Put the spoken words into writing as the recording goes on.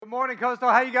morning, Coastal.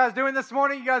 How you guys doing this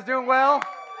morning? You guys doing well?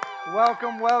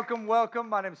 Welcome, welcome, welcome.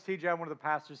 My name is TJ. I'm one of the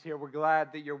pastors here. We're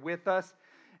glad that you're with us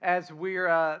as we're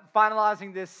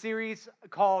finalizing this series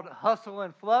called Hustle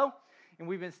and Flow. And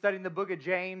we've been studying the book of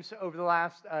James over the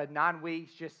last 9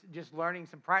 weeks, just learning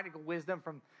some practical wisdom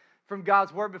from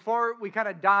God's Word. Before we kind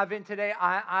of dive in today,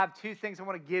 I have two things I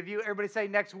want to give you. Everybody say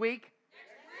next week.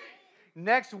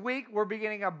 Next week, we're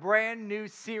beginning a brand new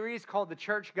series called The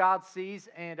Church God Sees,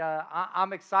 and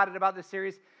I'm excited about this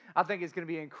series. I think it's going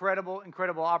to be an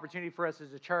incredible opportunity for us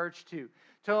as a church to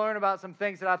learn about some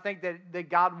things that I think that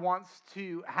God wants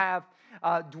to have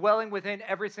dwelling within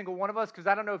every single one of us, because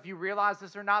I don't know if you realize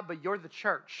this or not, but you're the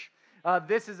church.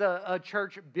 This is a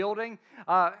church building.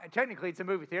 Technically, it's a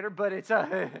movie theater, but it's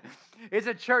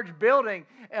a church building.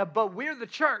 But we're the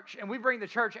church, and we bring the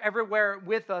church everywhere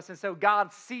with us. And so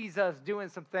God sees us doing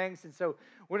some things, and so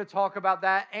we're going to talk about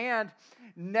that. And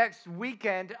next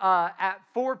weekend at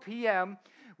 4 p.m.,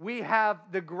 we have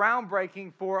the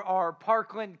groundbreaking for our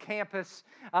Parkland campus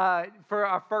for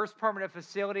our first permanent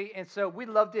facility. And so we'd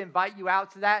love to invite you out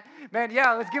to that. Man,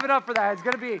 yeah, let's give it up for that. It's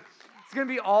going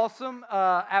to be awesome.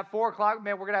 At 4 o'clock,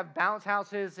 man, we're going to have bounce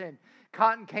houses and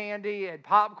cotton candy and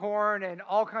popcorn and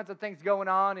all kinds of things going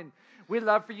on. And we'd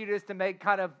love for you just to make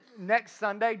kind of next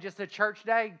Sunday just a church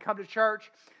day. Come to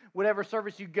church, whatever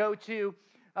service you go to.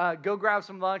 Go grab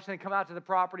some lunch, then come out to the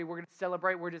property. We're going to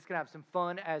celebrate. We're just going to have some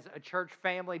fun as a church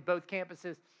family, both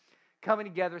campuses coming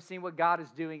together, seeing what God is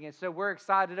doing. And so we're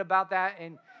excited about that.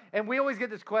 And we always get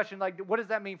this question, like, what does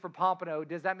that mean for Pompano?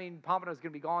 Does that mean Pompano is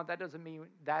going to be gone? That doesn't mean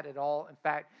that at all. In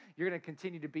fact, you're going to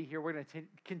continue to be here. We're going to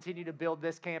continue to build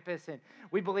this campus. And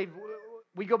we believe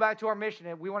we go back to our mission,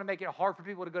 and we want to make it hard for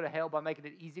people to go to hell by making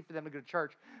it easy for them to go to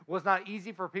church. Well, it's not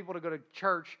easy for people to go to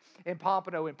church in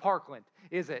Pompano in Parkland,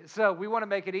 is it? So we want to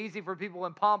make it easy for people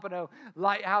in Pompano,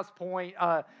 Lighthouse Point,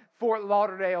 Fort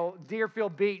Lauderdale,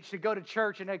 Deerfield Beach to go to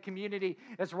church in a community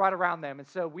that's right around them. And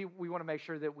so we want to make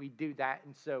sure that we do that.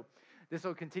 And so this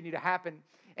will continue to happen.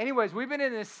 Anyways, we've been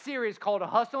in this series called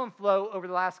Hustle and Flow over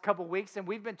the last couple weeks, and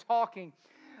we've been talking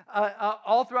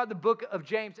all throughout the book of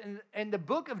James. And the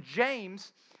book of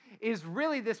James is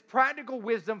really this practical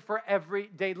wisdom for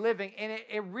everyday living. And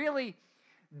it really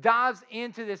dives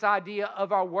into this idea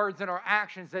of our words and our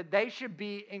actions, that they should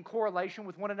be in correlation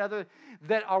with one another,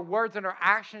 that our words and our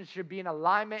actions should be in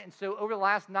alignment. And so over the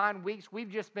last 9 weeks, we've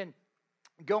just been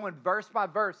going verse by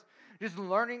verse, just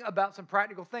learning about some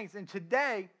practical things. And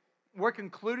today, we're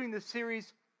concluding the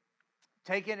series,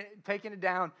 taking it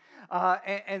down.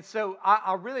 And so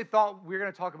I really thought we were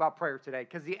going to talk about prayer today,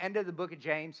 because the end of the book of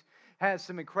James has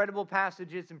some incredible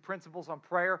passages and principles on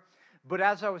prayer. But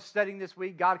as I was studying this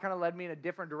week, God kind of led me in a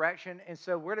different direction. And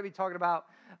so we're going to be talking about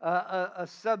a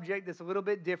subject that's a little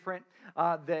bit different,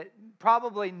 that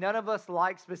probably none of us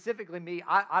like, specifically me.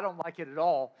 I don't like it at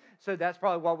all. So that's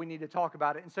probably why we need to talk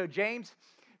about it. And so James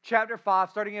chapter 5,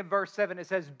 starting in verse 7, it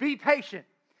says, "Be patient,"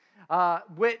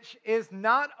 which is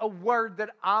not a word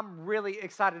that I'm really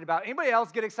excited about. Anybody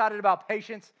else get excited about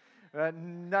patience?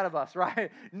 None of us, right?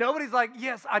 Nobody's like,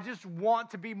 yes, I just want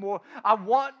to be more. I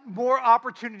want more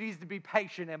opportunities to be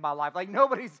patient in my life. Like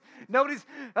nobody's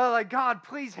like, God,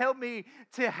 please help me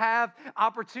to have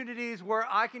opportunities where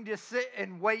I can just sit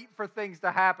and wait for things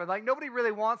to happen. Like nobody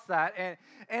really wants that.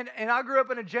 And I grew up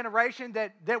in a generation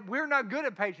that we're not good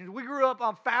at patience. We grew up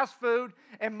on fast food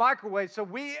and microwaves, so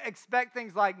we expect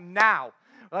things like now,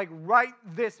 like right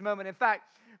this moment. In fact,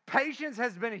 patience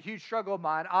has been a huge struggle of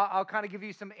mine. I'll kind of give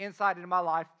you some insight into my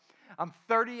life. I'm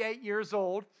 38 years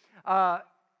old,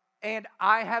 and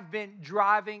I have been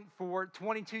driving for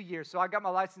 22 years. So I got my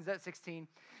license at 16.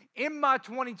 In my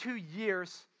 22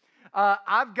 years,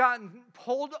 I've gotten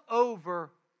pulled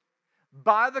over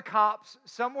by the cops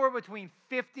somewhere between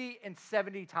 50 and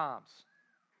 70 times.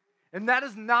 And that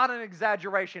is not an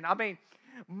exaggeration. I mean,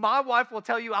 my wife will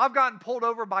tell you I've gotten pulled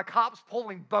over by cops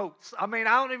pulling boats. I mean,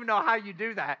 I don't even know how you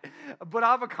do that, but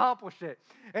I've accomplished it.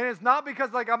 And it's not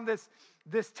because like I'm this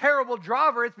terrible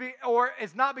driver.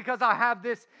 It's not because I have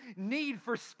this need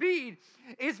for speed.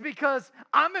 It's because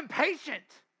I'm impatient.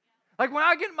 Like when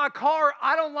I get in my car,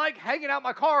 I don't like hanging out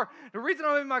my car. The reason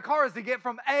I'm in my car is to get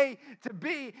from A to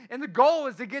B, and the goal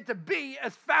is to get to B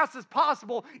as fast as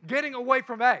possible, getting away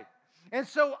from A. And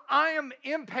so I am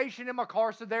impatient in my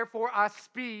car, so therefore I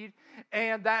speed,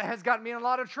 and that has gotten me in a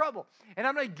lot of trouble. And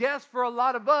I'm going to guess for a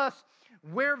lot of us,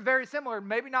 we're very similar,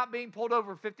 maybe not being pulled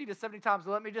over 50 to 70 times.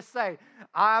 So let me just say,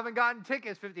 I haven't gotten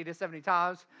tickets 50 to 70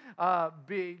 times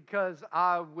because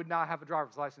I would not have a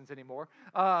driver's license anymore.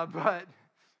 But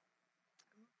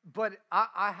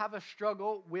I have a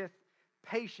struggle with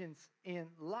patience in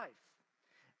life.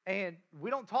 And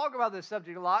we don't talk about this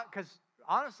subject a lot because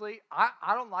honestly,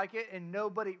 I don't like it, and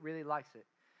nobody really likes it.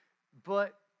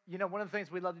 But, one of the things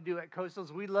we love to do at Coastal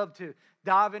is we love to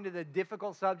dive into the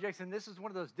difficult subjects, and this is one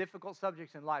of those difficult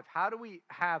subjects in life. How do we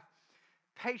have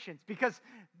patience? Because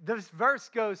this verse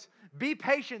goes, be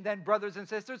patient then, brothers and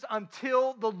sisters,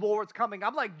 until the Lord's coming.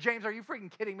 I'm like, James, are you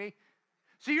freaking kidding me?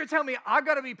 So you're telling me I've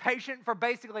got to be patient for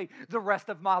basically the rest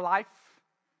of my life?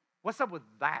 What's up with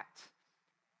that?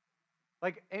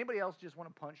 Like, anybody else just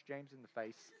want to punch James in the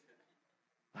face?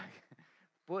 Like,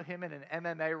 put him in an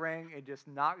MMA ring and just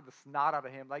knock the snot out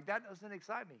of him. Like, that doesn't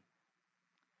excite me.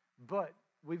 But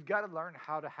we've got to learn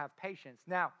how to have patience.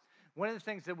 Now, one of the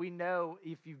things that we know,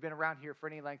 if you've been around here for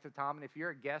any length of time, and if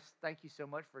you're a guest, thank you so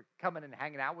much for coming and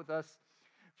hanging out with us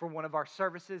for one of our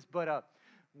services. But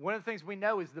one of the things we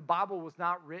know is the Bible was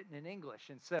not written in English.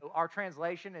 And so our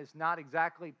translation is not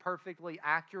exactly perfectly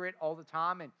accurate all the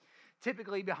time. And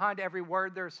typically behind every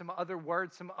word, there's some other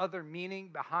words, some other meaning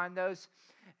behind those.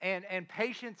 And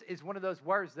patience is one of those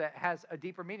words that has a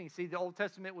deeper meaning. See, the Old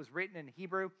Testament was written in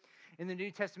Hebrew, and the New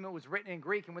Testament was written in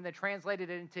Greek. And when they translated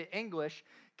it into English,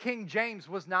 King James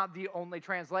was not the only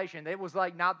translation. It was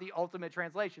like not the ultimate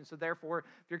translation. So therefore,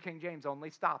 if you're King James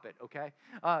only, stop it, okay?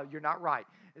 You're not right.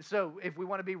 So if we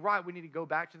want to be right, we need to go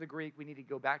back to the Greek. We need to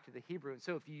go back to the Hebrew. And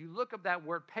so if you look up that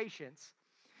word patience,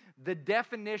 the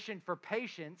definition for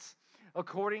patience,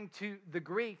 according to the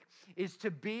Greek, is to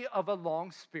be of a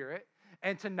long spirit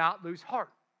and to not lose heart.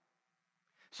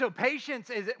 So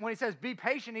patience is, when he says be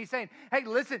patient, he's saying, hey,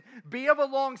 listen, be of a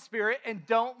long spirit and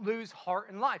don't lose heart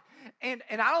in life. And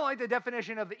I don't like the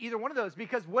definition of either one of those,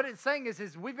 because what it's saying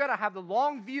is we've got to have the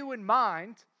long view in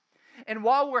mind. And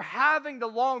while we're having the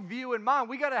long view in mind,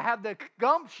 we got to have the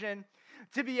gumption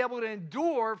to be able to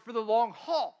endure for the long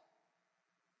haul.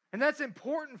 And that's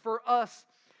important for us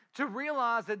to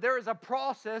realize that there is a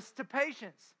process to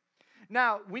patience.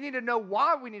 Now, we need to know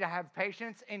why we need to have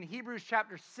patience. In Hebrews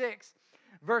chapter 6,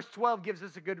 verse 12 gives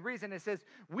us a good reason. It says,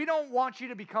 we don't want you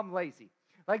to become lazy.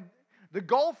 Like, the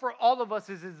goal for all of us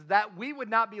is that we would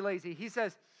not be lazy. He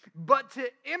says, but to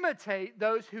imitate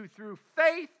those who through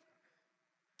faith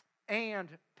and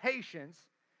patience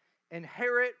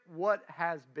inherit what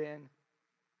has been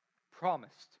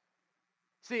promised.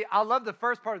 See, I love the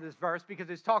first part of this verse because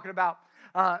it's talking about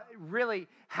really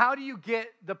how do you get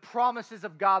the promises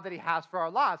of God that he has for our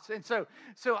lives. And so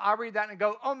I read that and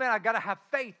go, oh man, I got to have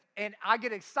faith. And I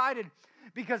get excited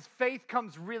because faith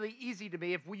comes really easy to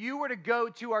me. If you were to go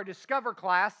to our Discover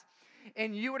class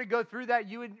and you were to go through that,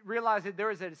 you would realize that there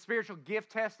is a spiritual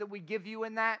gift test that we give you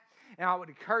in that. And I would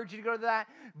encourage you to go to that.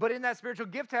 But in that spiritual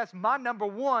gift test, my number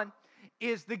one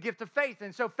is the gift of faith.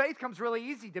 And so faith comes really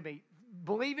easy to me.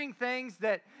 Believing things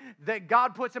that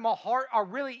God puts in my heart are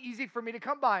really easy for me to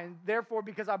come by. And therefore,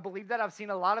 because I believe that, I've seen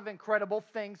a lot of incredible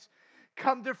things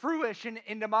come to fruition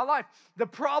into my life. The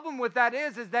problem with that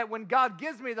is that when God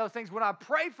gives me those things, when I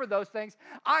pray for those things,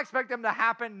 I expect them to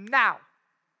happen now.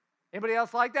 Anybody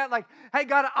else like that? Like, hey,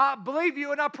 God, I believe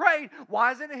you and I prayed.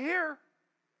 Why isn't it here?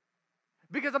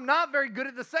 Because I'm not very good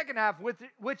at the second half,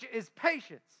 which is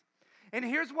patience. And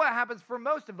here's what happens for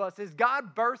most of us is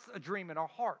God births a dream in our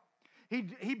heart.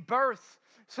 He births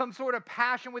some sort of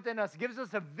passion within us, gives us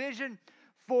a vision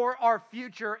for our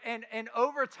future. And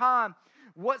over time,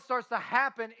 what starts to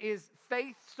happen is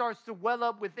faith starts to well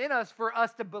up within us for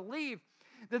us to believe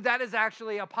that that is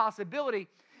actually a possibility.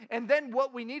 And then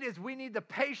what we need is we need the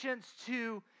patience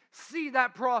to see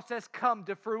that process come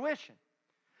to fruition.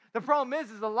 The problem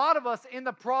is a lot of us in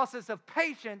the process of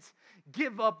patience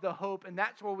give up the hope, and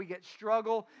that's where we get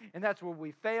struggle, and that's where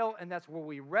we fail, and that's where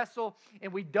we wrestle,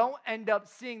 and we don't end up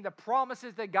seeing the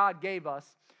promises that God gave us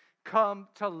come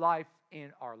to life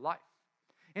in our life.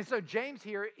 And so James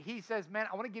here, he says, man,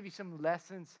 I want to give you some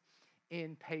lessons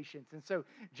in patience. And so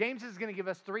James is going to give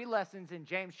us 3 lessons in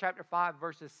James chapter 5,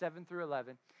 verses 7 through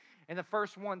 11. And the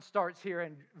first one starts here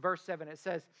in verse 7. It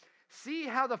says, see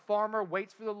how the farmer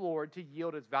waits for the Lord to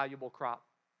yield his valuable crop,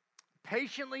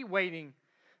 patiently waiting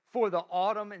for the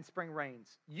autumn and spring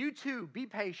rains. You too, be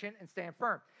patient and stand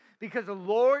firm, because the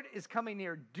Lord is coming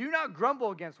near. Do not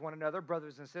grumble against one another,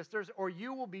 brothers and sisters, or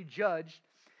you will be judged.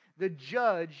 The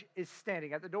judge is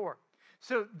standing at the door.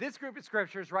 So this group of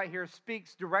scriptures right here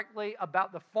speaks directly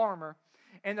about the farmer,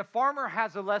 and the farmer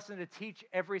has a lesson to teach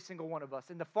every single one of us.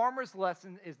 And the farmer's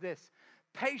lesson is this: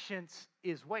 patience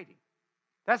is waiting.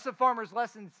 That's the farmer's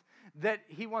lessons that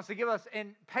he wants to give us.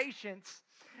 And patience,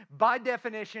 by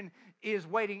definition, is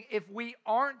waiting. If we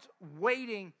aren't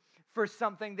waiting for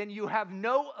something, then you have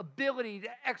no ability to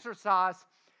exercise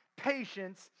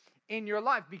patience in your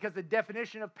life, because the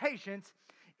definition of patience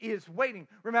is waiting.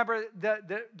 Remember,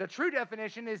 the true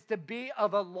definition is to be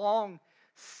of a long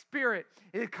spirit.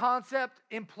 The concept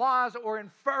implies or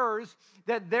infers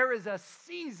that there is a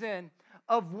season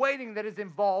of waiting that is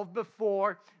involved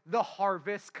before the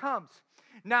harvest comes.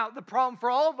 Now, the problem for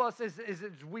all of us is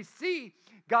we see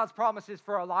God's promises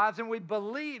for our lives and we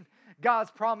believe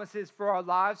God's promises for our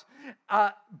lives,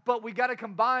 but we got to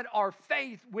combine our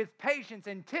faith with patience,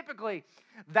 and typically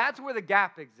that's where the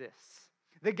gap exists.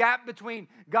 The gap between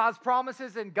God's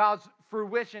promises and God's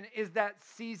fruition is that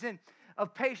season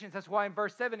of patience. That's why in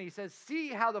verse 7 he says, see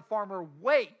how the farmer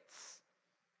waits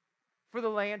for the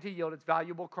land to yield its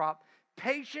valuable crop,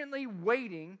 patiently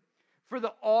waiting for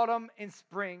the autumn and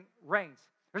spring rains.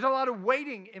 There's a lot of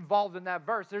waiting involved in that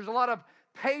verse. There's a lot of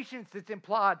patience that's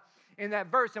implied in that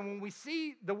verse. And when we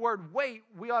see the word wait,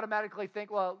 we automatically think,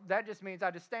 well, that just means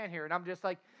I just stand here and I'm just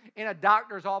like in a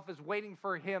doctor's office waiting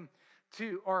for him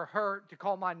to or her to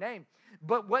call my name.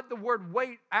 But what the word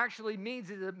wait actually means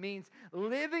is it means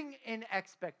living in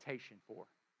expectation for.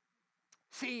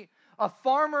 See, a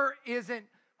farmer isn't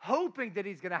hoping that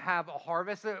he's going to have a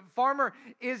harvest. A farmer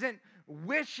isn't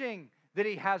wishing that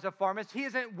he has a harvest. He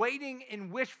isn't waiting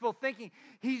in wishful thinking.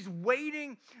 He's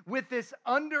waiting with this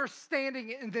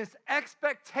understanding and this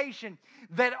expectation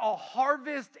that a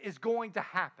harvest is going to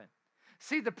happen.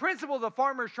 See, the principle the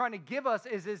farmer is trying to give us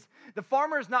is the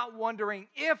farmer is not wondering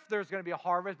if there's going to be a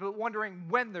harvest, but wondering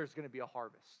when there's going to be a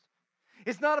harvest.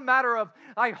 It's not a matter of,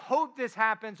 I hope this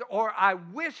happens or I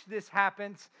wish this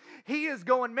happens. He is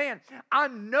going, man, I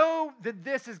know that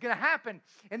this is going to happen.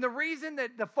 And the reason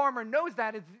that the farmer knows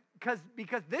that is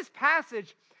because this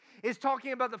passage is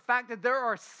talking about the fact that there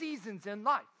are seasons in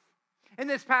life. And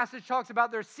this passage talks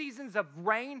about there's seasons of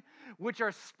rain, which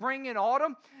are spring and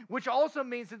autumn, which also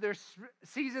means that there's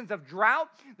seasons of drought,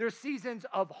 there's seasons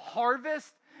of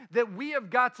harvest that we have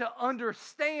got to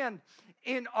understand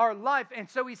in our life. And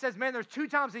so he says, man, there's 2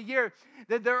 times a year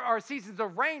that there are seasons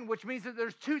of rain, which means that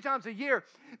there's 2 times a year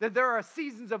that there are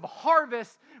seasons of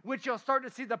harvest, which you'll start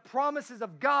to see the promises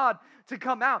of God to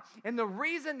come out. And the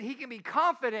reason he can be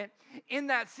confident in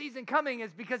that season coming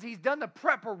is because he's done the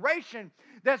preparation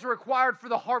that's required for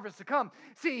the harvest to come.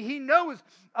 See, he knows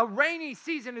a rainy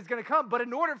season is going to come, but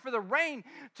in order for the rain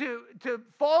to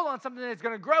fall on something that's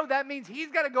going to grow, that means he's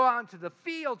got to go out into the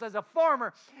fields as a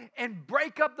farmer and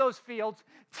break up those fields,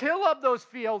 till up those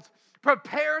fields,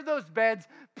 prepare those beds,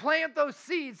 plant those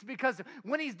seeds, because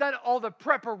when he's done all the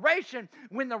preparation,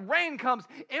 when the rain comes,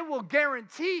 it will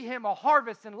guarantee him a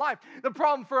harvest in life. The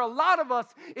problem for a lot of us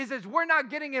is we're not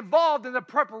getting involved in the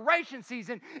preparation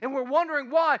season, and we're wondering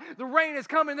why the rain is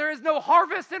coming. There is no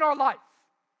harvest in our life.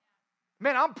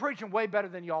 Man, I'm preaching way better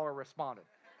than y'all are responding.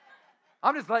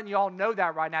 I'm just letting y'all know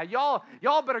that right now.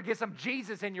 Y'all better get some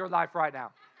Jesus in your life right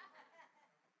now.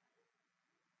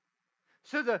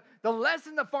 So the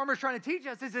lesson the farmer's trying to teach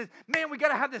us is man, we got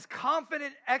to have this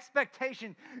confident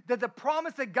expectation that the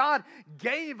promise that God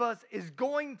gave us is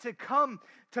going to come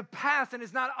to pass. And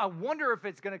it's not, I wonder if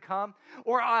it's going to come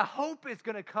or I hope it's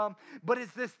going to come, but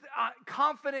it's this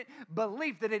confident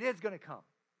belief that it is going to come.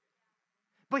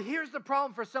 But here's the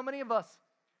problem for so many of us.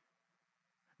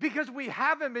 Because we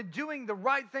haven't been doing the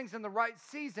right things in the right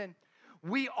season,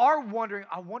 we are wondering,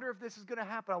 I wonder if this is going to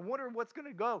happen. I wonder what's going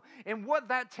to go. And what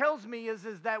that tells me is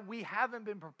that we haven't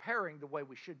been preparing the way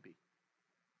we should be.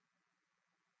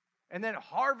 And then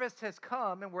harvest has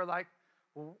come and we're like,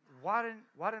 well, why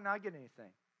didn't I get anything?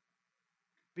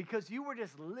 Because you were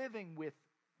just living with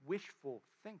wishful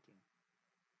thinking.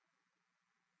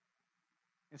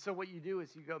 And so what you do is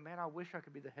you go, man, I wish I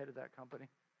could be the head of that company.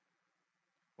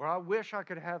 Or I wish I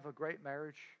could have a great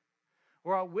marriage.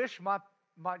 Or I wish my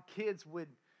kids would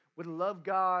love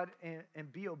God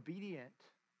and be obedient.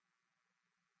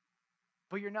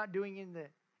 But you're not doing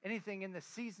anything in the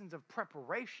seasons of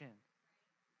preparation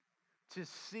to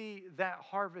see that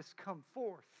harvest come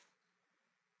forth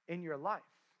in your life.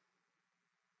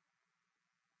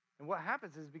 And what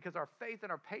happens is because our faith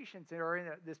and our patience are in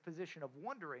this position of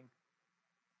wondering,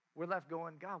 we're left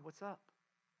going, God, what's up?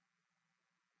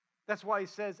 That's why he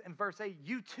says in verse 8,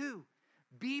 you too,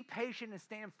 be patient and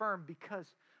stand firm because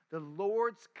the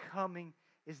Lord's coming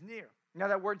is near. Now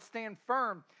that word stand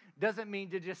firm doesn't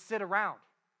mean to just sit around.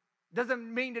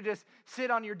 Doesn't mean to just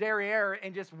sit on your derriere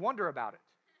and just wonder about it.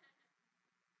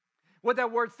 What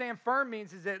that word stand firm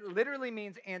means is it literally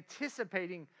means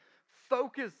anticipating,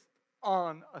 focused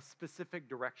on a specific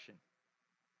direction.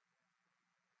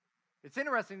 It's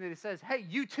interesting that it says, hey,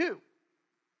 you too.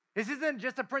 This isn't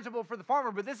just a principle for the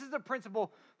farmer, but this is a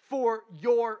principle for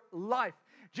your life.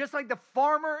 Just like the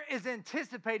farmer is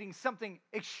anticipating something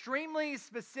extremely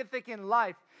specific in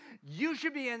life, you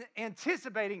should be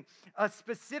anticipating a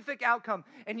specific outcome.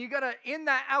 And in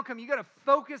that outcome, you got to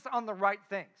focus on the right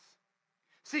things.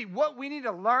 See, what we need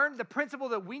to learn, the principle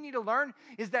that we need to learn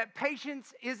is that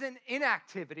patience isn't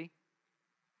inactivity,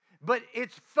 but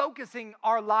it's focusing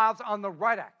our lives on the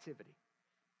right activity.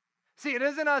 See, it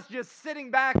isn't us just sitting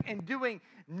back and doing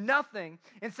nothing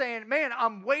and saying, man,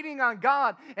 I'm waiting on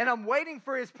God and I'm waiting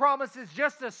for His promises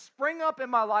just to spring up in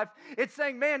my life. It's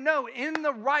saying, man, no, in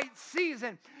the right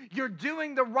season, you're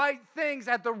doing the right things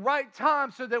at the right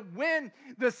time so that when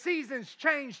the seasons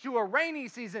change to a rainy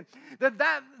season,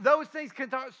 those things can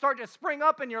start to spring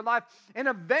up in your life, and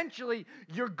eventually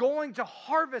you're going to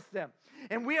harvest them.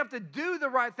 And we have to do the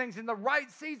right things in the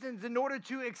right seasons in order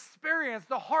to experience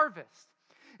the harvest.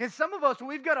 And some of us,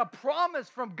 we've got a promise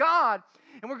from God,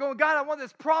 and we're going, God, I want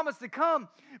this promise to come,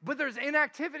 but there's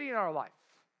inactivity in our life.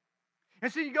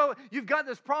 And so you've got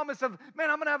this promise of, man,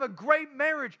 I'm going to have a great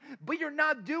marriage, but you're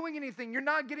not doing anything. You're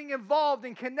not getting involved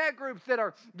in connect groups that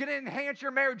are going to enhance your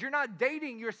marriage. You're not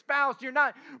dating your spouse. You're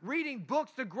not reading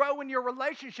books to grow in your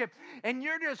relationship. And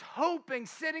you're just hoping,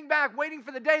 sitting back, waiting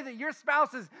for the day that your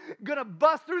spouse is going to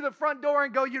bust through the front door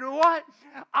and go, you know what?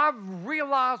 I've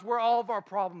realized where all of our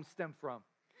problems stem from.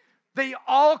 They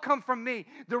all come from me.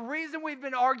 The reason we've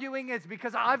been arguing is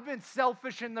because I've been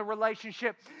selfish in the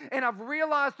relationship. And I've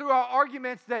realized through our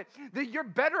arguments that you're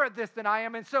better at this than I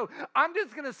am. And so I'm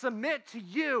just going to submit to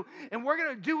you, and we're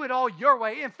going to do it all your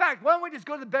way. In fact, why don't we just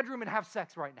go to the bedroom and have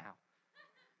sex right now?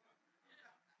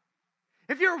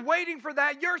 If you're waiting for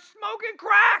that, you're smoking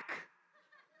crack.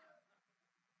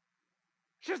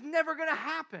 It's just never going to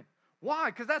happen.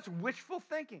 Why? Because that's wishful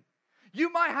thinking. You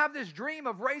might have this dream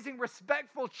of raising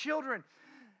respectful children.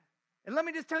 And let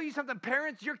me just tell you something,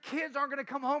 parents, your kids aren't going to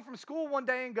come home from school one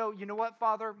day and go, you know what,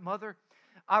 Father, Mother,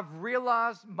 I've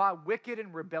realized my wicked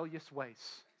and rebellious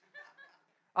ways.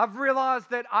 I've realized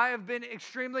that I have been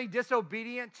extremely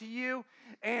disobedient to you,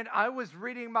 and I was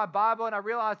reading my Bible, and I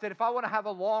realized that if I want to have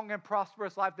a long and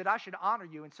prosperous life, that I should honor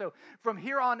you. And so from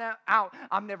here on out,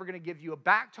 I'm never going to give you a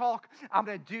back talk. I'm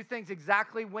going to do things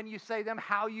exactly when you say them,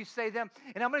 how you say them,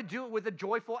 and I'm going to do it with a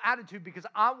joyful attitude because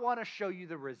I want to show you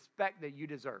the respect that you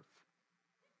deserve.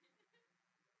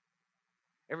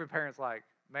 Every parent's like,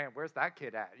 man, where's that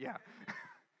kid at? Yeah.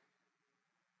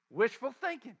 Wishful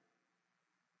thinking.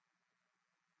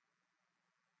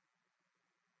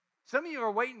 Some of you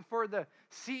are waiting for the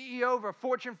CEO of a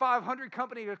Fortune 500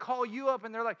 company to call you up,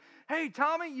 and they're like, hey,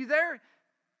 Tommy, you there?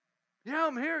 Yeah,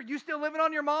 I'm here. You still living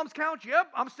on your mom's couch?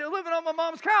 Yep, I'm still living on my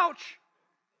mom's couch.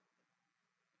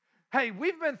 Hey,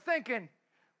 we've been thinking,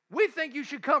 we think you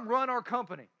should come run our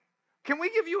company. Can we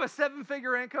give you a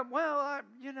 7-figure income? Well,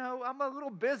 I'm a little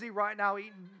busy right now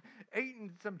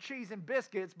eating some cheese and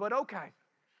biscuits, but okay.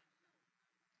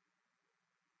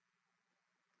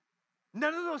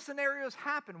 None of those scenarios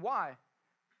happen. Why?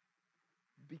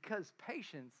 Because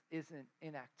patience isn't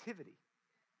inactivity.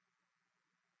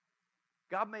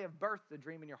 God may have birthed the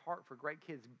dream in your heart for great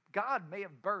kids. God may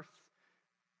have birthed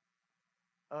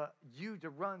you to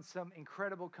run some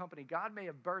incredible company. God may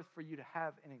have birthed for you to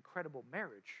have an incredible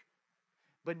marriage.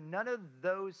 But none of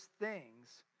those things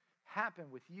happen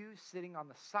with you sitting on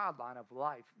the sideline of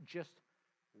life just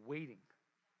waiting.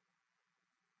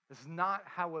 That's not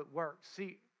how it works.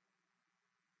 See,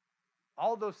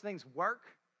 all those things work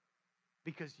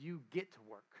because you get to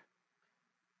work.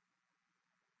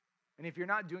 And if you're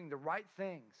not doing the right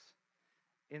things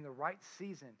in the right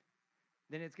season,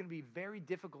 then it's going to be very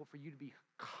difficult for you to be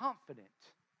confident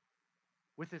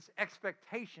with this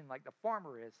expectation, like the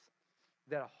farmer is,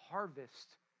 that a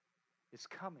harvest is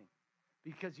coming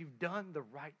because you've done the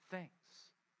right things.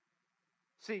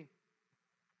 See,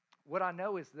 what I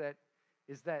know is that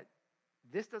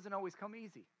this doesn't always come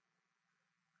easy.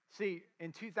 See,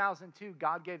 in 2002,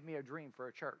 God gave me a dream for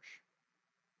a church.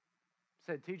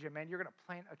 Said, TJ, man, you're going to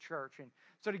plant a church, and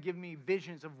sort of give me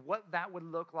visions of what that would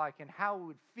look like and how it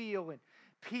would feel and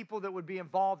people that would be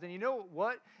involved. And you know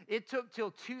what? It took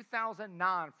till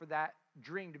 2009 for that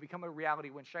dream to become a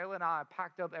reality when Shayla and I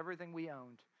packed up everything we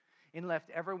owned and left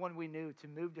everyone we knew to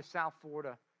move to South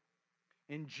Florida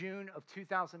in June of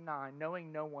 2009,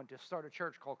 knowing no one, to start a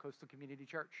church called Coastal Community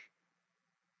Church.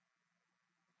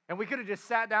 And we could have just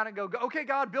sat down and go, okay,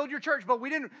 God, build your church. But we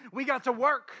didn't. We got to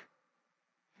work.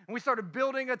 And we started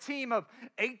building a team of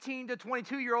 18 to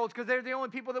 22-year-olds because they're the only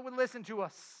people that would listen to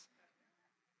us.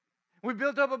 We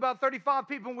built up about 35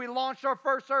 people, and we launched our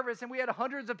first service, and we had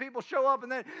hundreds of people show up,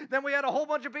 and then we had a whole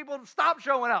bunch of people stop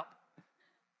showing up.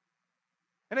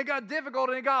 And it got difficult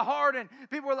and it got hard and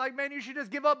people were like, man, you should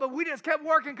just give up. But we just kept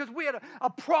working because we had a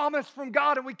promise from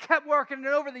God and we kept working. And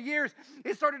over the years,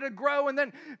 it started to grow. And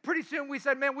then pretty soon we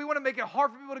said, man, we want to make it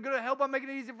hard for people to go to hell by making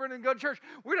it easy for them to go to church.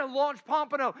 We're going to launch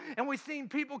Pompano. And we've seen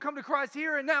people come to Christ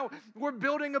here. And now we're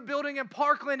building a building in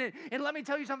Parkland. And let me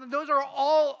tell you something, those are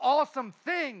all awesome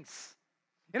things.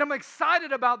 And I'm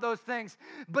excited about those things.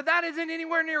 But that isn't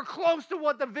anywhere near close to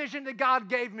what the vision that God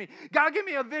gave me. God gave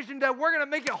me a vision that we're going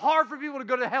to make it hard for people to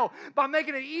go to hell by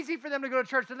making it easy for them to go to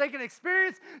church so they can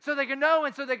experience, so they can know,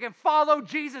 and so they can follow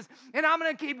Jesus. And I'm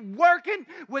going to keep working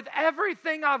with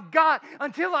everything I've got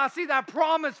until I see that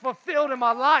promise fulfilled in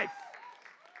my life.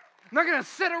 I'm not going to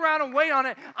sit around and wait on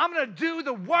it. I'm going to do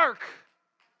the work,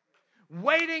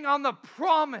 waiting on the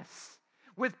promise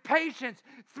with patience,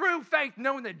 through faith,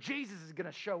 knowing that Jesus is going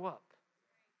to show up.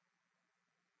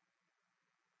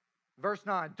 Verse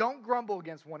 9, don't grumble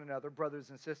against one another, brothers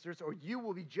and sisters, or you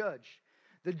will be judged.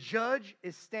 The judge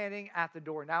is standing at the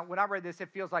door. Now, when I read this, it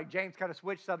feels like James kind of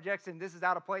switched subjects, and this is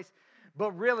out of place.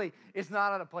 But really, it's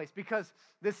not out of place because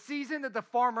the season that the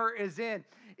farmer is in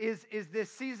is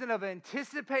this season of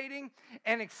anticipating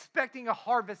and expecting a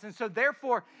harvest. And so,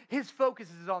 therefore, his focus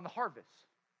is on the harvest.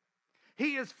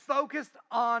 He is focused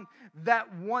on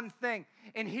that one thing.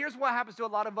 And here's what happens to a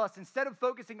lot of us. Instead of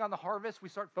focusing on the harvest, we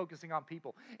start focusing on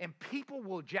people. And people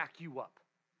will jack you up.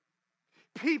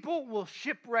 People will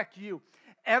shipwreck you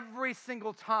every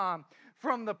single time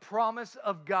from the promise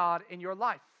of God in your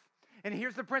life. And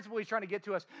here's the principle he's trying to get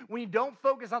to us. When you don't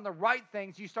focus on the right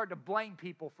things, you start to blame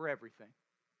people for everything.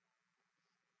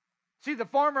 See, the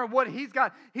farmer, what he's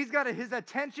got his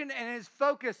attention and his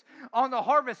focus on the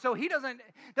harvest. So he doesn't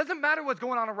matter what's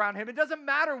going on around him. It doesn't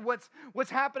matter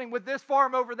what's happening with this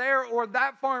farm over there or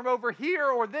that farm over here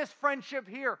or this friendship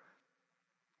here.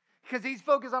 Because he's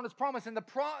focused on his promise. And the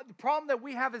problem that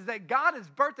we have is that God has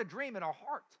birthed a dream in our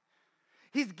heart.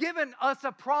 He's given us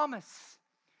a promise.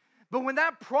 But when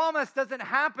that promise doesn't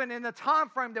happen in the time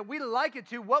frame that we like it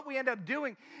to, what we end up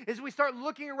doing is we start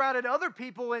looking around at other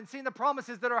people and seeing the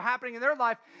promises that are happening in their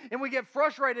life, and we get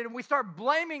frustrated and we start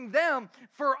blaming them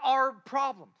for our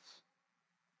problems,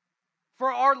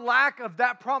 for our lack of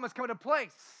that promise coming to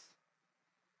place.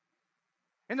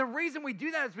 And the reason we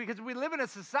do that is because we live in a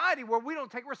society where we don't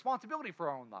take responsibility for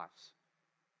our own lives.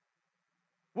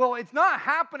 Well, it's not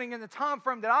happening in the time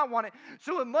frame that I want it,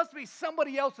 so it must be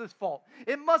somebody else's fault.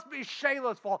 It must be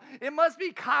Shayla's fault. It must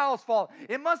be Kyle's fault.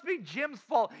 It must be Jim's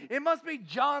fault. It must be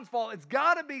John's fault. It's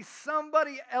got to be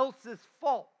somebody else's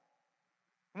fault.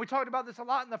 And we talked about this a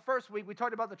lot in the first week. We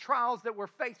talked about the trials that we're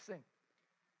facing.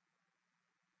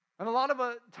 And a lot of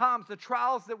times, the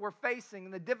trials that we're facing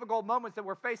and the difficult moments that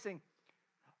we're facing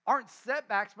aren't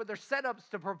setbacks, but they're setups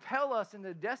to propel us in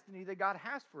the destiny that God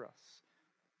has for us.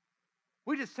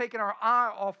 We've just taken our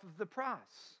eye off of the prize.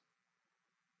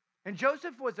 And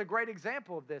Joseph was a great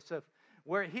example of this, of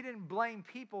where he didn't blame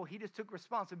people, he just took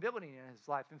responsibility in his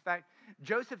life. In fact,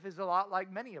 Joseph is a lot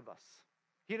like many of us.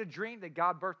 He had a dream that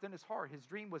God birthed in his heart. His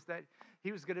dream was that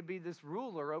he was going to be this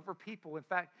ruler over people. In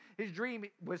fact, his dream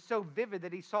was so vivid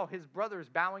that he saw his brothers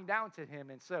bowing down to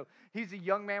him. And so he's a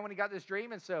young man when he got this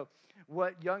dream. And so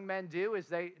what young men do is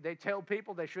they tell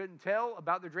people they shouldn't tell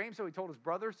about their dream. So he told his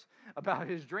brothers about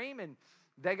his dream, and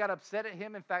they got upset at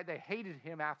him. In fact, they hated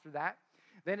him after that.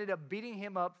 They ended up beating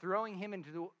him up, throwing him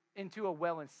into a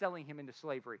well, and selling him into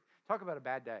slavery. Talk about a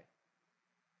bad day.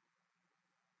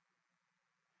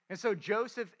 And so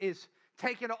Joseph is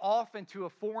taken off into a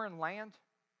foreign land,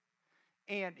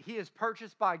 and he is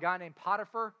purchased by a guy named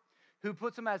Potiphar, who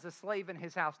puts him as a slave in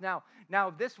his house. Now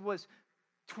if this was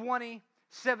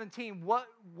 2017, what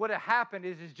would have happened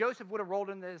is Joseph would have rolled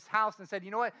into his house and said,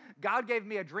 you know what, God gave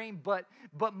me a dream, but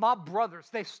my brothers,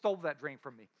 they stole that dream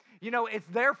from me. You know, it's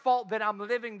their fault that I'm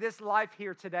living this life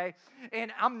here today,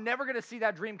 and I'm never going to see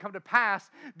that dream come to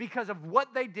pass because of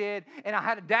what they did, and I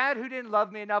had a dad who didn't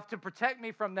love me enough to protect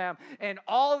me from them, and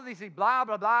all of these blah,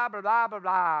 blah, blah, blah, blah, blah,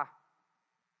 blah.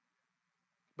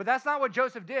 But that's not what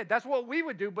Joseph did. That's what we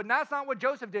would do, but that's not what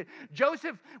Joseph did.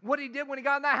 Joseph, what he did when he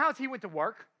got in that house, he went to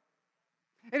work.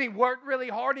 And he worked really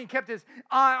hard, and he kept his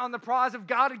eye on the prize of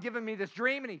God had given me this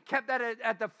dream, and he kept that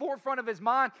at the forefront of his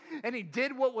mind, and he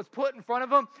did what was put in front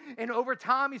of him, and over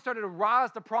time, he started to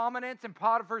rise to prominence in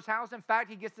Potiphar's house. In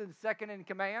fact, he gets to the second in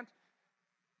command.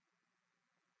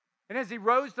 And as he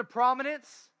rose to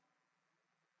prominence,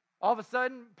 all of a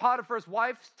sudden, Potiphar's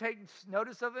wife takes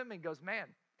notice of him and goes, man,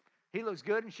 he looks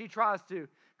good, and she tries to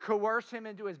coerce him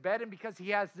into his bed, and because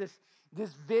he has this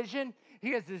vision,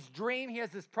 he has this dream, he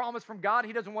has this promise from God,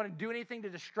 he doesn't want to do anything to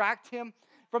distract him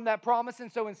from that promise,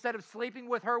 and so instead of sleeping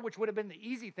with her, which would have been the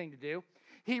easy thing to do,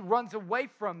 he runs away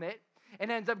from it,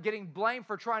 and ends up getting blamed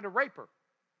for trying to rape her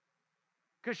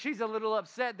because she's a little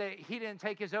upset that he didn't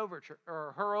take his overture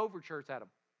or her overtures at him.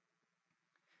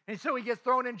 And so he gets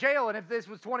thrown in jail. And if this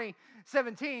was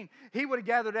 2017, he would have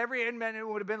gathered every inmate and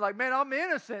would have been like, man, I'm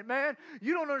innocent, man.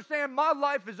 You don't understand. My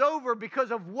life is over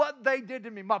because of what they did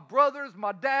to me. My brothers,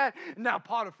 my dad, and now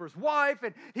Potiphar's wife.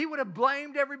 And he would have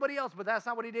blamed everybody else. But that's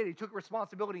not what he did. He took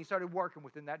responsibility. He started working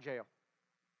within that jail.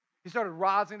 He started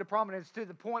rising to prominence to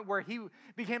the point where he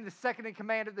became the second in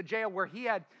command of the jail, where he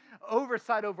had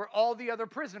oversight over all the other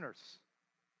prisoners.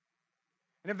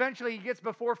 And eventually he gets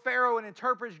before Pharaoh and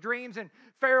interprets dreams, and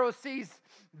Pharaoh sees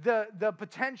the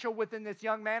potential within this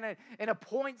young man and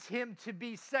appoints him to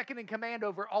be second in command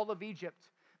over all of Egypt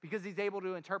because he's able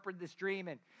to interpret this dream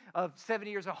and of 7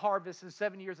 years of harvest and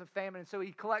 7 years of famine. And so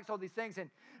he collects all these things,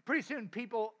 and pretty soon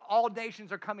people, all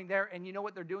nations are coming there, and you know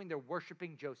what they're doing? They're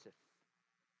worshiping Joseph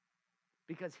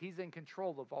because he's in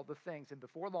control of all the things. And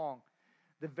before long,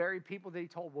 the very people that he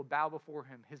told will bow before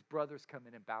him. His brothers come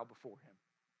in and bow before him.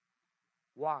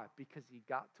 Why? Because he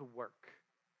got to work.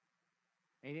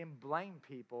 And he didn't blame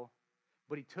people,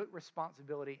 but he took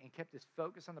responsibility and kept his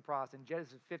focus on the prize. In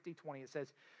Genesis 50:20, it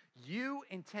says, you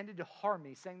intended to harm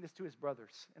me, saying this to his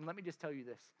brothers. And let me just tell you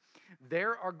this.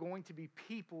 There are going to be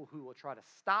people who will try to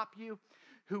stop you,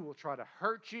 who will try to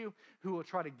hurt you, who will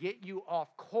try to get you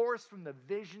off course from the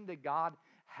vision that God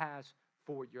has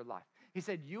for your life. He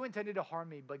said, you intended to harm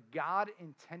me, but God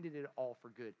intended it all for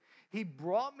good. He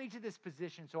brought me to this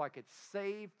position so I could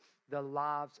save the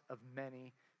lives of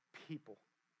many people.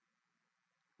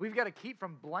 We've got to keep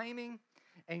from blaming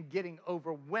and getting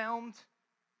overwhelmed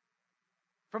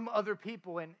from other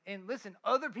people. And listen,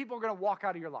 other people are going to walk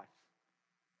out of your life.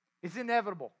 It's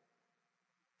inevitable.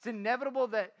 It's inevitable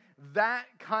that that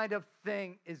kind of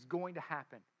thing is going to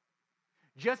happen.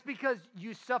 Just because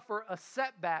you suffer a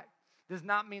setback does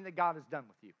not mean that God is done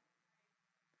with you.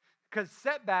 Because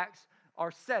setbacks are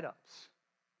setups.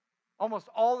 Almost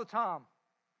all the time.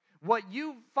 What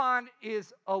you find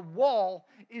is a wall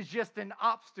is just an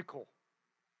obstacle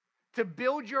to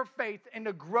build your faith and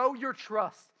to grow your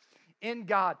trust in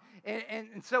God.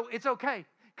 And so it's okay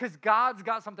because God's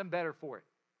got something better for it.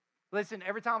 Listen,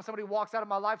 every time somebody walks out of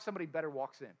my life, somebody better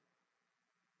walks in.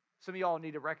 Some of y'all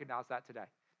need to recognize that today.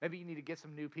 Maybe you need to get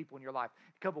some new people in your life.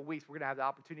 In a couple of weeks, we're going to have the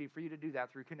opportunity for you to do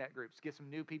that through Connect Groups. Get some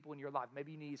new people in your life.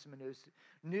 Maybe you need some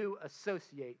new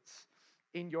associates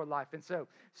in your life. And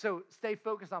so stay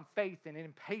focused on faith and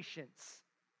in patience,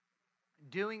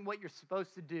 doing what you're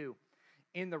supposed to do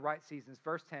in the right seasons.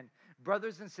 Verse 10,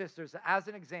 brothers and sisters, as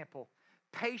an example,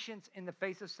 patience in the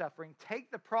face of suffering. Take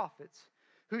the prophets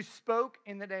who spoke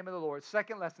in the name of the Lord.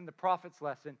 Second lesson, the prophet's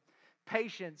lesson.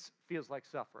 Patience feels like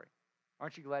suffering.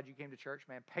 Aren't you glad you came to church,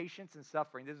 man? Patience and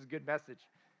suffering. This is a good message.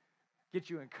 Get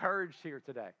you encouraged here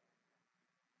today.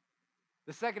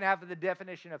 The second half of the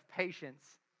definition of patience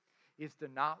is to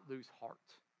not lose heart.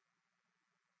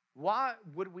 Why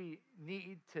would we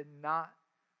need to not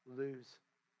lose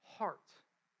heart?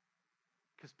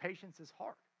 Because patience is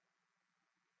hard.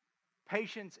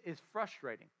 Patience is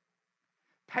frustrating.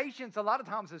 Patience, a lot of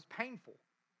times, is painful.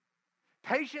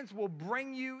 Patience will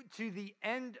bring you to the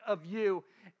end of you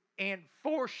and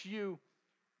force you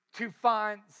to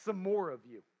find some more of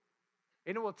you.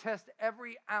 And it will test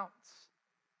every ounce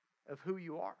of who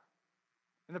you are.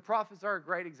 And the prophets are a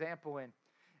great example.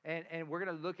 And we're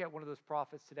going to look at one of those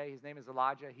prophets today. His name is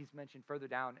Elijah. He's mentioned further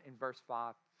down in verse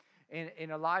 5.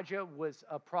 And Elijah was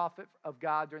a prophet of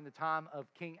God during the time of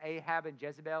King Ahab and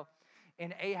Jezebel.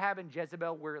 And Ahab and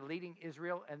Jezebel were leading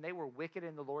Israel, and they were wicked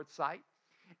in the Lord's sight.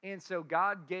 And so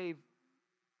God gave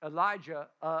Elijah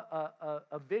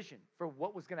a vision for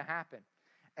what was going to happen.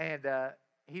 And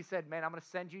he said, man, I'm going to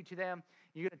send you to them.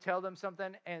 You're going to tell them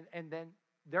something, and then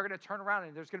they're going to turn around,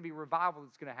 and there's going to be revival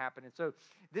that's going to happen. And so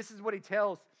this is what he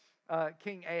tells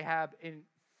King Ahab in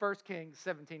 1 Kings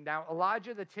 17. Now,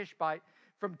 Elijah the Tishbite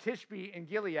from Tishbe in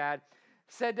Gilead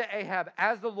said to Ahab,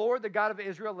 as the Lord, the God of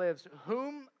Israel lives,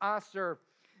 whom I serve,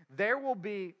 there will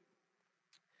be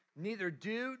neither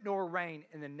dew nor rain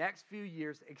in the next few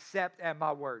years except at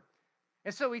my word.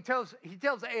 And so he tells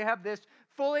Ahab this,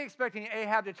 fully expecting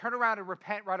Ahab to turn around and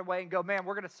repent right away and go, man,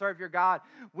 we're going to serve your God.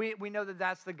 We know that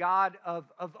that's the God of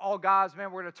all gods.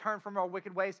 Man, we're going to turn from our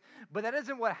wicked ways. But that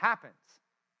isn't what happens.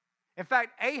 In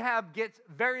fact, Ahab gets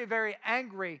very, very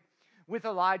angry with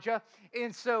Elijah.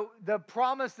 And so the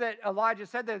promise that Elijah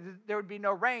said that there would be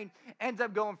no rain ends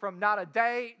up going from not a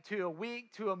day to a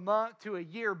week to a month to a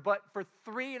year, but for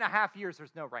 3.5 years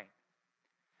there's no rain.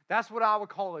 That's what I would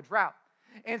call a drought.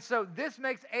 And so this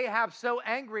makes Ahab so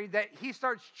angry that he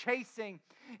starts chasing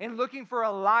and looking for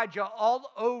Elijah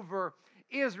all over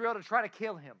Israel to try to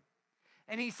kill him.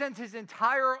 and he sends his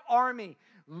entire army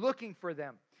looking for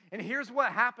them. And here's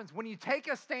what happens. When you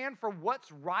take a stand for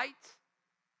what's right,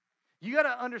 you got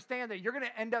to understand that you're going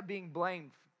to end up being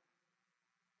blamed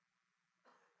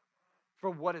for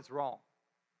what is wrong.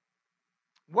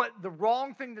 What the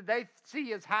wrong thing that they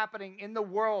see is happening in the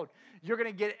world, you're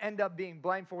going to end up being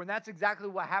blamed for. And that's exactly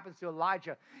what happens to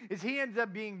Elijah, is he ends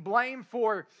up being blamed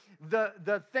for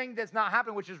the thing that's not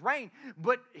happening, which is rain.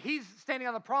 But he's standing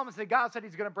on the promise that God said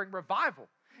he's going to bring revival.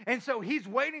 And so he's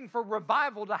waiting for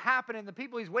revival to happen in the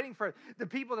people. He's waiting for the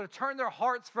people to turn their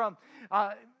hearts from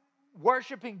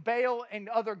worshiping Baal and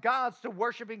other gods to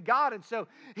worshiping God. And so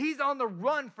he's on the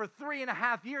run for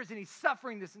 3.5 years, and he's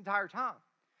suffering this entire time.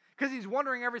 Because he's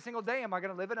wondering every single day, am I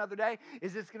going to live another day?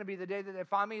 Is this going to be the day that they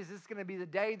find me? Is this going to be the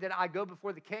day that I go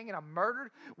before the king and I'm murdered?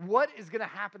 What is going to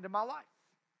happen to my life?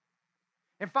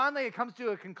 And finally, it comes to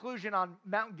a conclusion on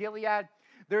Mount Gilead.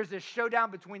 There's this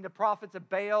showdown between the prophets of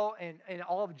Baal and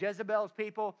all of Jezebel's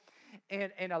people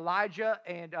and Elijah.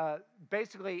 And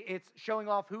basically, it's showing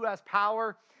off who has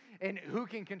power and who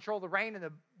can control the rain. And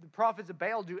the prophets of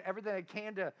Baal do everything they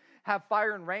can to have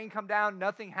fire and rain come down.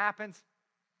 Nothing happens.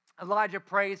 Elijah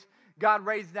prays. God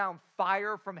rains down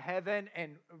fire from heaven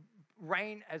and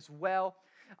rain as well.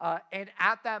 And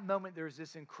at that moment, there's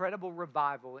this incredible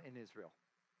revival in Israel.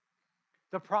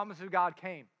 The promise of God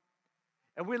came.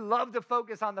 And we love to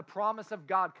focus on the promise of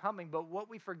God coming, but what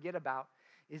we forget about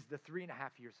is the 3.5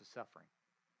 years of suffering.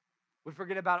 We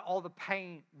forget about all the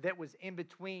pain that was in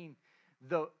between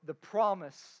the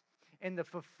promise and the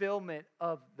fulfillment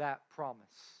of that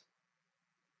promise.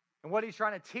 And what he's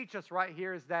trying to teach us right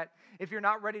here is that if you're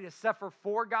not ready to suffer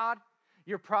for God,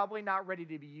 you're probably not ready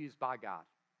to be used by God.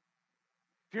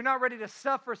 If you're not ready to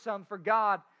suffer some for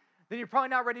God, then you're probably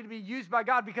not ready to be used by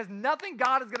God, because nothing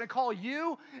God is going to call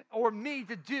you or me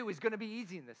to do is going to be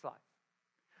easy in this life.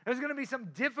 There's going to be some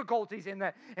difficulties in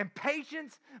that. And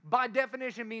patience, by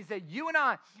definition, means that you and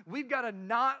I, we've got to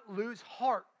not lose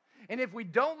heart. And if we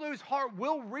don't lose heart,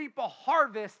 we'll reap a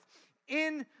harvest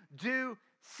in due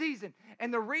season.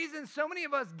 And the reason so many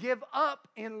of us give up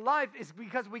in life is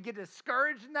because we get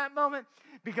discouraged in that moment,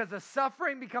 because the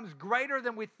suffering becomes greater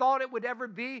than we thought it would ever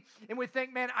be. And we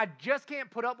think, man, I just can't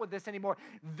put up with this anymore.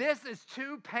 This is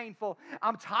too painful.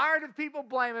 I'm tired of people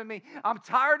blaming me. I'm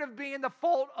tired of being the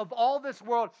fault of all this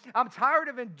world. I'm tired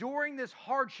of enduring this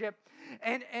hardship.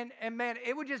 And man,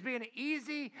 it would just be an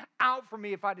easy out for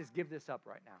me if I just give this up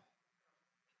right now.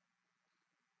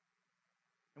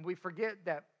 And we forget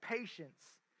that patience,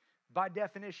 by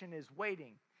definition, is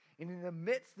waiting. And in the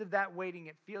midst of that waiting,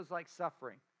 it feels like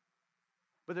suffering.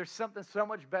 But there's something so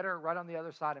much better right on the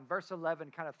other side. And verse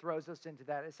 11 kind of throws us into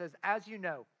that. It says, as you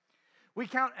know, we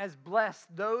count as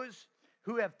blessed those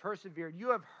who have persevered.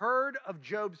 You have heard of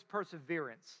Job's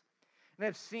perseverance and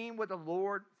have seen what the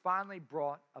Lord finally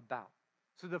brought about.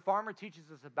 So the farmer teaches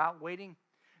us about waiting.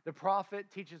 The prophet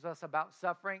teaches us about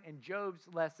suffering. And Job's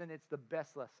lesson, it's the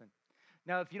best lesson.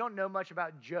 Now, if you don't know much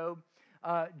about Job,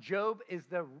 Job is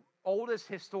the oldest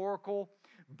historical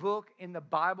book in the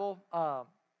Bible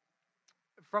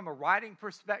from a writing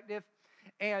perspective.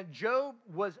 And Job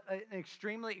was an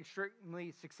extremely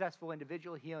successful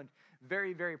individual. He owned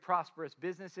very, very prosperous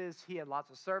businesses. He had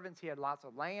lots of servants. He had lots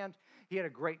of land. He had a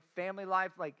great family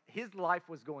life. Like, his life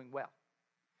was going well.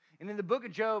 And in the book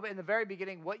of Job, in the very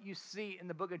beginning, what you see in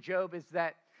the book of Job is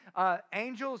that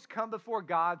angels come before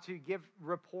God to give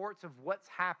reports of what's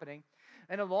happening,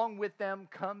 and along with them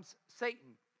comes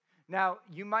Satan. Now,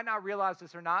 you might not realize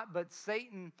this or not, but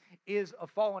Satan is a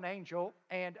fallen angel,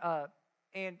 and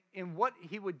what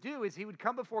he would do is he would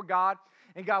come before God,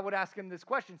 and God would ask him this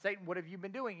question, Satan, what have you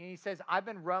been doing? And he says, I've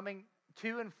been roaming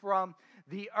to and from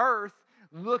the earth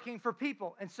looking for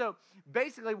people. And so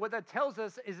basically what that tells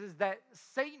us is that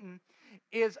Satan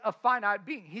is a finite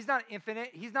being. He's not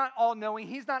infinite. He's not all-knowing.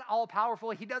 He's not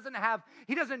all-powerful. He doesn't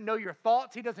know your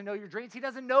thoughts. He doesn't know your dreams. He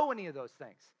doesn't know any of those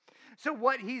things. So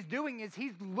what he's doing is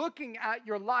he's looking at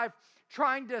your life,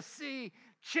 trying to see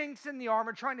chinks in the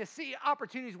armor, trying to see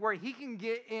opportunities where he can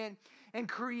get in and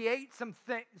create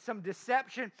some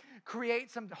deception, create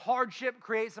some hardship,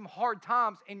 create some hard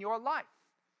times in your life.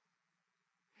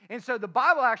 And so the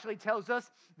Bible actually tells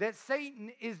us that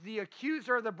Satan is the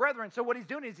accuser of the brethren. So what he's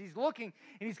doing is he's looking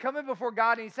and he's coming before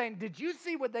God and he's saying, did you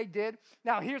see what they did?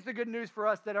 Now here's the good news for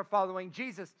us that are following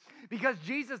Jesus. Because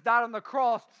Jesus died on the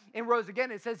cross and rose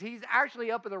again, it says he's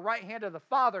actually up at the right hand of the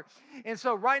Father. And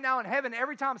so right now in heaven,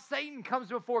 every time Satan comes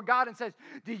before God and says,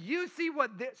 do you see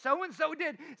what so-and-so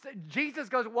did? Jesus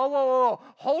goes, whoa,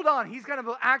 hold on. He's kind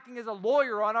of acting as a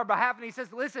lawyer on our behalf. And he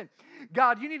says, listen,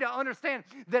 God, you need to understand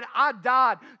that I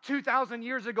died 2,000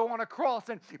 years ago on a cross.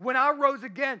 And when I rose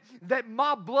again, that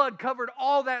my blood covered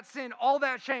all that sin, all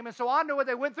that shame. And so I know what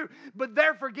they went through, but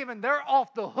they're forgiven. They're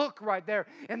off the hook right there.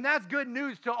 And that's good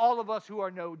news to all of us who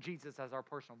know Jesus as our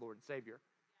personal Lord and Savior.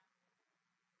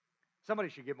 Somebody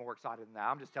should get more excited than that.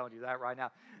 I'm just telling you that right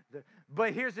now.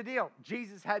 But here's the deal.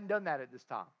 Jesus hadn't done that at this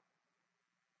time.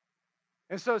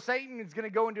 And so Satan is going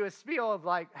to go into a spiel of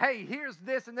like, hey, here's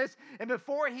this and this. And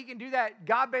before he can do that,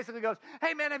 God basically goes,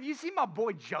 hey, man, have you seen my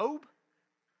boy Job?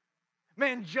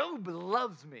 Man, Job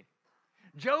loves me.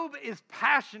 Job is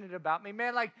passionate about me,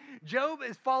 man. Like, Job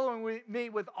is following me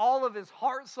with all of his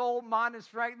heart, soul, mind, and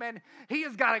strength, man. He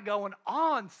has got it going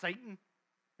on, Satan.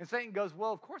 And Satan goes,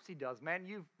 well, of course he does, man.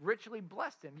 You've richly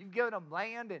blessed him. You've given him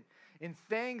land and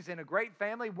things and a great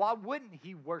family. Why wouldn't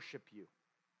he worship you?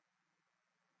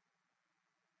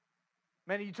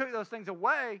 Man, you took those things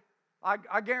away,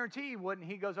 I guarantee he wouldn't.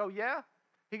 He goes, oh, yeah?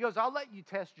 He goes, I'll let you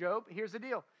test Job. Here's the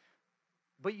deal.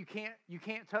 But you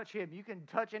can't touch him. You can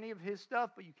touch any of his stuff,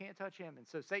 but you can't touch him. And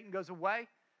so Satan goes away.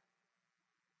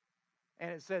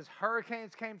 And it says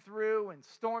hurricanes came through and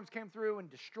storms came through and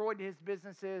destroyed his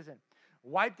businesses and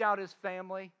wiped out his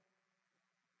family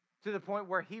to the point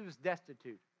where he was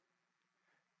destitute.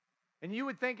 And you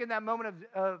would think in that moment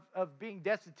of being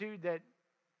destitute that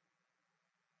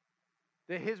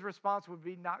his response would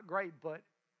be not great, but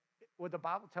what the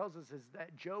Bible tells us is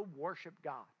that Job worshiped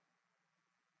God.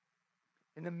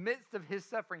 In the midst of his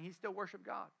suffering, he still worshiped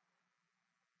God.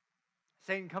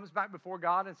 Satan comes back before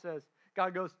God and says,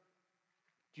 God goes,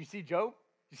 do you see Job?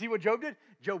 You see what Job did?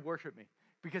 Job worshiped me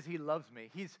because he loves me.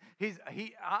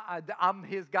 I'm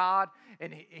his God,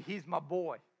 and he's my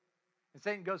boy. And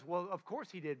Satan goes, well, of course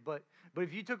he did, but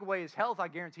if you took away his health, I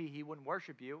guarantee he wouldn't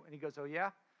worship you. And he goes, oh yeah?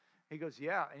 He goes,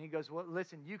 yeah. And he goes, well,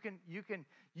 listen, you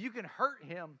can hurt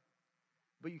him,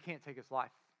 but you can't take his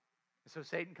life. And so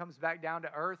Satan comes back down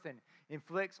to earth and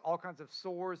inflicts all kinds of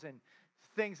sores and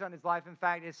things on his life. In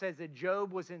fact, it says that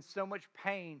Job was in so much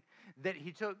pain that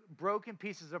he took broken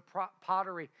pieces of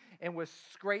pottery and was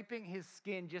scraping his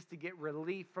skin just to get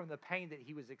relief from the pain that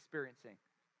he was experiencing.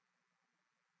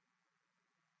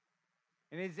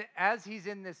 And as he's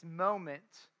in this moment,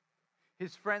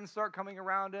 his friends start coming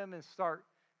around him and start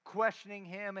questioning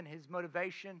him and his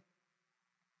motivation.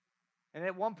 And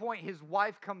at one point, his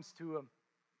wife comes to him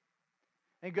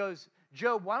and goes,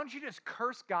 Job, why don't you just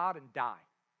curse God and die?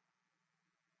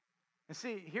 And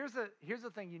see, here's the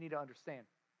thing you need to understand.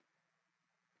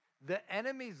 The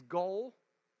enemy's goal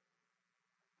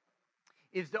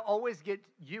is to always get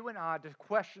you and I to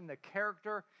question the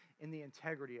character and the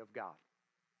integrity of God.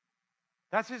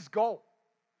 That's his goal.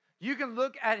 You can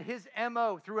look at his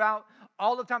MO throughout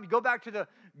all the time. You go back to the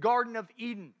Garden of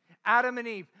Eden, Adam and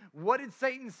Eve. What did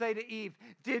Satan say to Eve?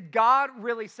 Did God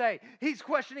really say? He's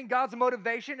questioning God's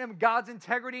motivation and God's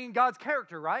integrity and God's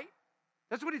character, right?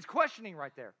 That's what he's questioning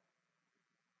right there.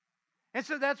 And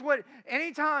so that's what,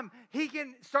 anytime he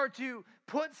can start to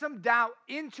put some doubt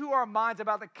into our minds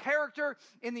about the character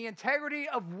and the integrity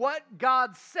of what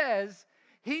God says,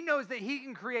 he knows that he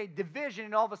can create division,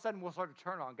 and all of a sudden we'll start to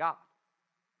turn on God.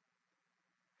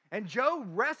 And Job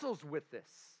wrestles with this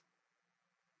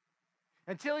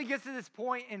until he gets to this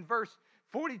point in verse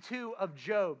 42 of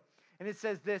Job. And it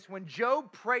says this, when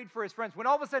Job prayed for his friends, when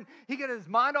all of a sudden he got his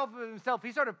mind off of himself,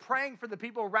 he started praying for the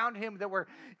people around him that were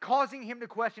causing him to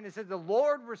question. It says the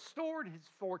Lord restored his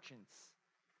fortunes.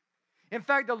 In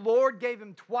fact, the Lord gave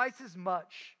him twice as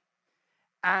much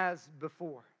as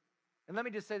before. And let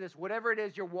me just say this, whatever it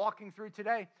is you're walking through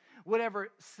today, whatever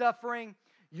suffering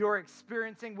you're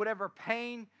experiencing, whatever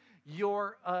pain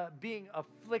you're being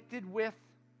afflicted with,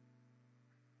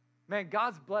 man,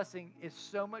 God's blessing is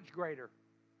so much greater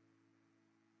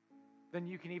than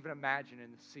you can even imagine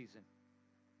in this season.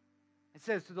 It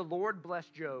says, so the Lord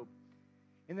blessed Job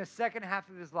in the second half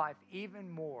of his life even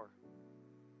more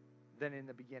than in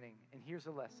the beginning. And here's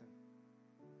a lesson.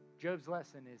 Job's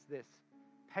lesson is this: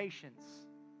 patience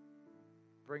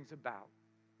brings about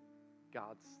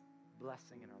God's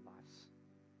blessing in our lives.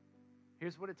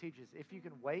 Here's what it teaches. If you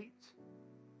can wait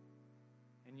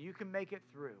and you can make it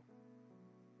through,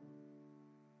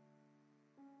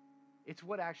 it's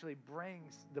what actually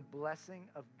brings the blessing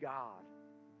of God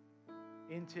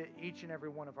into each and every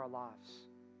one of our lives.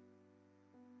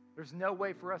 There's no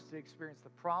way for us to experience the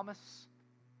promise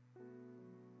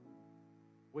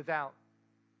without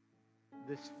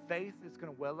this faith that's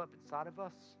going to well up inside of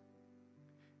us.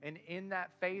 And in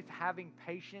that faith, having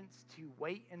patience to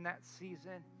wait in that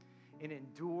season and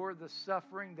endure the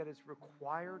suffering that is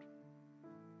required.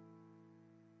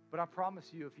 But I promise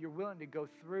you, if you're willing to go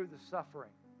through the suffering,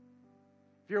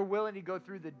 if you're willing to go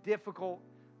through the difficult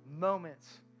moments,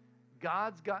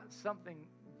 God's got something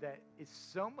that is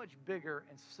so much bigger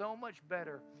and so much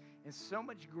better and so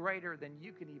much greater than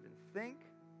you can even think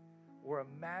or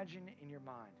imagine in your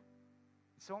mind.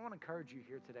 So I want to encourage you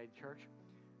here today, church.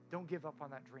 Don't give up on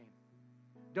that dream.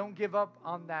 Don't give up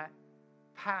on that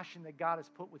passion that God has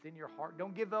put within your heart.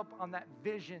 Don't give up on that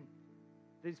vision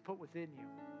that He's put within you.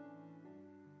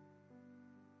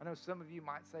 I know some of you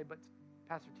might say, but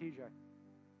Pastor TJ,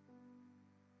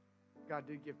 God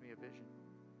did give me a vision.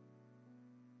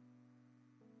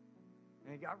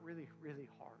 And it got really, really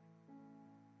hard.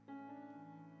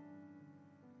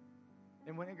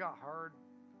 And when it got hard,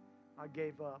 I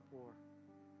gave up, or,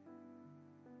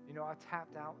 I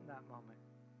tapped out in that moment.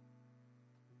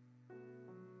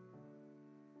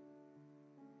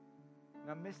 And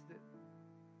I missed it.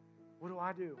 What do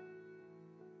I do?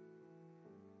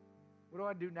 What do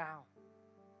I do now?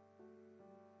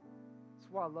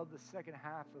 That's why I love the second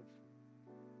half of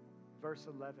verse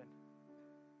 11.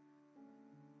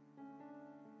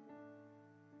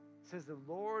 It says, the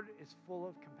Lord is full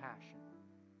of compassion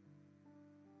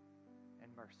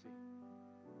and mercy.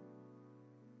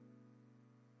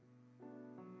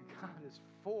 God is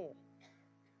full.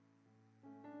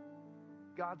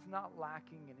 God's not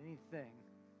lacking in anything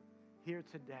here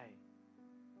today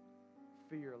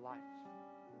for your life,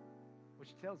 which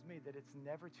tells me that it's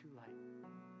never too late.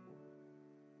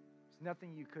 There's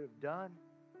nothing you could have done.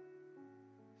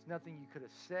 There's nothing you could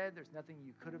have said. There's nothing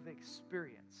you could have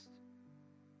experienced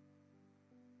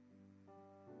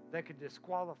that could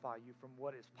disqualify you from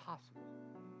what is possible.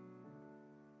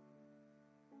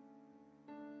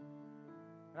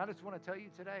 And I just want to tell you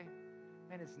today,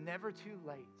 man, it's never too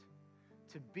late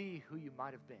to be who you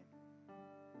might have been.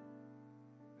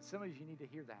 And some of you need to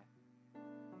hear that.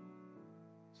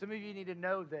 Some of you need to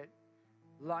know that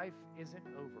life isn't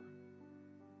over,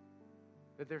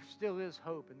 that there still is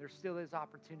hope and there still is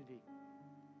opportunity,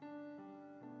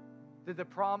 that the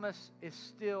promise is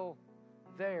still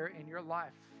there in your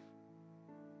life.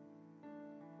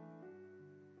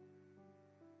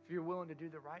 If you're willing to do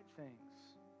the right things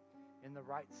in the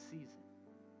right season,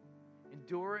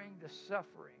 enduring the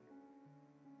suffering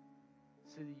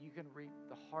so that you can reap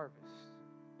the harvest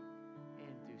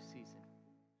in due season.